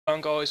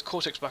Hello guys,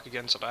 Cortex back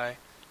again today,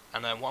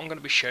 and what I'm going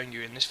to be showing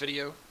you in this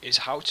video is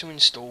how to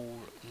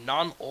install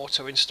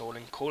non-auto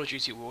installing Call of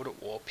Duty World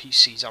at War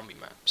PC zombie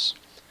maps.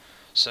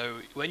 So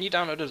when you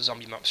download the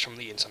zombie maps from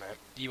the internet,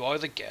 you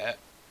either get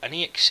an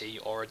exe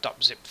or a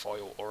 .zip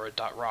file or a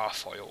 .rar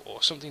file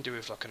or something to do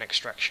with like an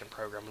extraction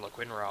program like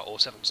WinRAR or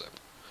 7-zip.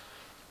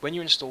 When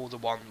you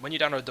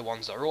download the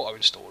ones that are auto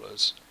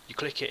installers, you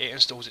click it, it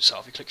installs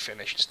itself, you click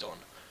finish, it's done.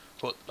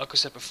 But like I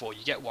said before,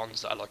 you get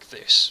ones that are like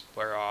this,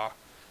 where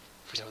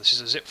for example, this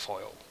is a zip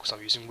file because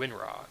I'm using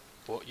WinRAR,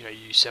 but you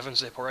use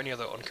 7-zip or any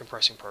other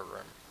uncompressing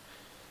program.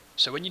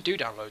 So when you do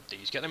download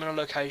these, get them in a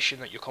location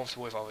that you're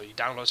comfortable with, either your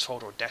downloads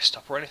folder or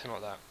desktop or anything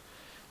like that,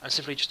 and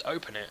simply just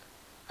open it,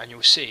 and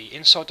you'll see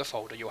inside the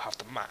folder you'll have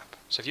the map.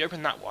 So if you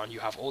open that one, you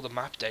have all the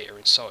map data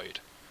inside.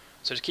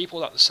 So to keep all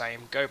that the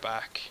same, go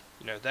back,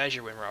 there's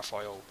your WinRAR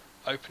file,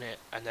 open it,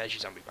 and there's your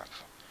zombie map.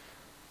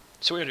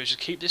 So what you're going to do is just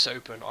keep this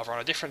open, either on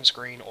a different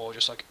screen or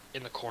just like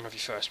in the corner of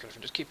your first screen,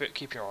 just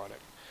keep your eye on it.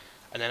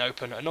 And then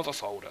open another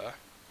folder,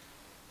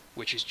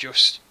 which is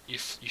just you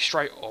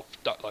straight up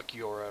like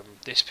your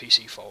this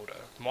PC folder,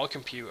 my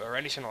computer or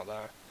anything like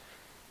that.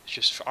 It's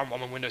just I'm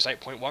on Windows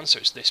 8.1, so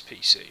it's this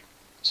PC.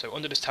 So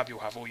under this tab you'll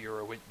have all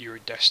your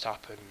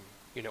desktop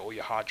and all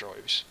your hard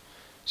drives.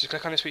 So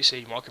click on this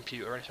PC, my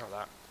computer, or anything like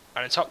that,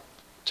 and in top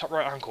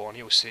right hand corner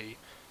you'll see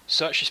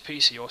search this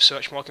PC or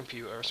search my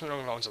computer or something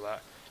along the lines of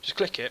that. Just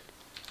click it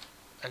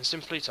and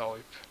simply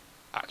type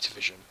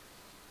Activision.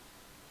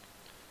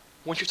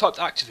 Once you've typed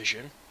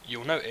Activision,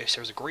 you'll notice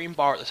there's a green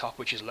bar at the top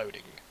which is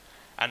loading,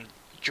 and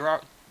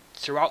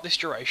throughout this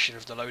duration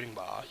of the loading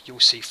bar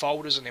you'll see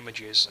folders and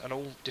images and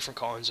all different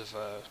kinds of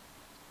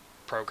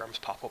programs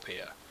pop up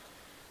here.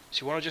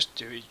 So what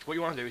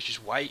you want to do is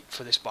just wait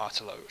for this bar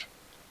to load.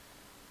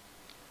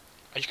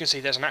 As you can see,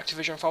 there's an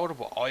Activision folder,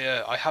 but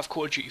I have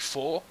Call of Duty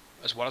 4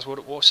 as well as World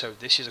at War, so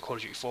this is a Call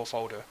of Duty 4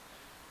 folder.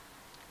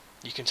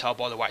 You can tell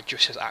by the way it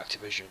just says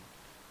Activision.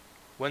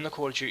 When the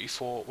Call of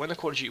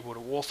Duty World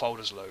at War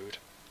folders load,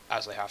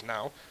 as they have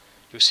now,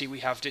 you'll see we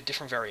have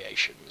different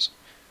variations.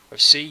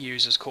 With C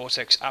uses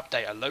Cortex App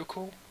Data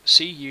Local,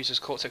 C uses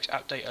Cortex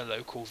App Data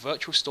Local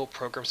Virtual Store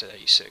Programs at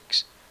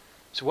 86.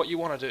 So what you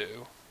want to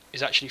do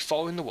is actually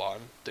find the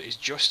one that is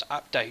just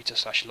App Data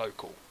 /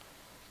 Local.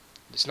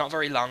 It's not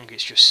very long,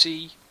 it's just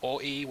C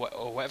or E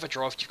or whatever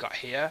drive you've got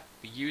here,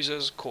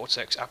 uses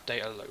Cortex App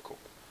Data Local.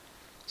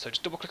 So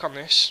just double click on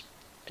this,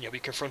 and you'll be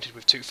confronted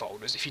with two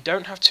folders. If you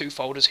don't have two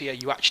folders here,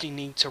 you actually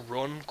need to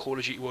run Call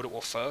of Duty World at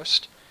War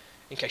first.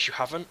 In case you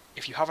haven't,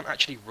 if you haven't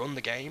actually run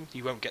the game,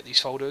 you won't get these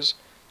folders.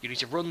 You need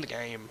to run the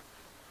game,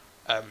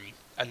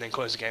 and then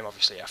close the game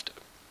obviously after.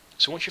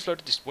 So once you've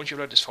loaded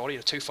this folder, you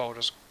have two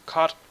folders: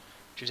 COD,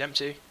 which is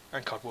empty,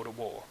 and COD World at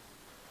War.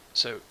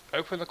 So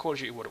open the Call of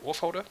Duty World at War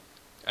folder,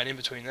 and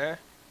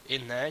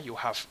in there you'll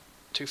have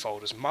two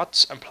folders: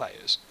 mods and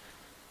players.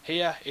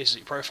 Here is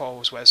the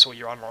profiles where it's all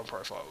your online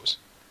profiles.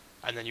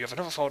 And then you have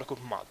another folder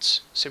called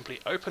mods. Simply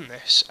open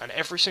this, and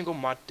every single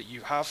mod that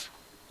you have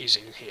is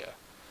in here.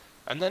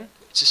 And then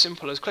it's as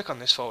simple as click on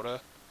this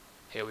folder,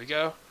 here we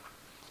go,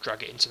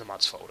 drag it into the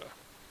mods folder.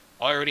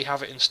 I already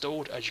have it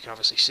installed, as you can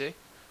obviously see,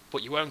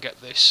 but you won't get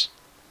this.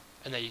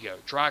 And there you go,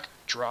 drag,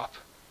 drop,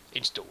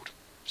 installed.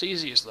 It's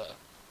easy as that.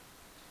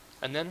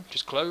 And then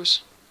just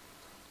close,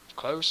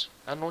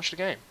 and launch the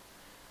game.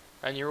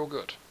 And you're all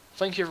good.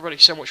 Thank you everybody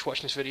so much for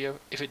watching this video.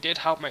 If it did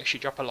help, make sure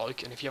you drop a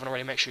like, and if you haven't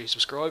already, make sure you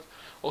subscribe.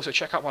 Also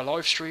check out my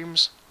live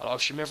streams. I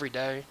live stream every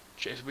day.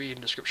 It'll be in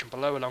the description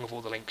below along with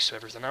all the links to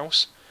everything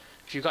else.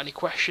 If you've got any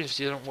questions, if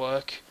it didn't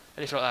work,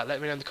 anything like that,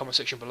 let me know in the comment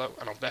section below,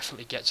 and I'll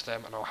definitely get to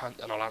them, and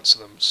I'll answer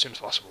them as soon as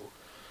possible.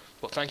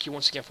 But thank you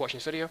once again for watching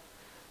this video.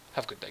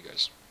 Have a good day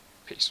guys.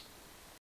 Peace.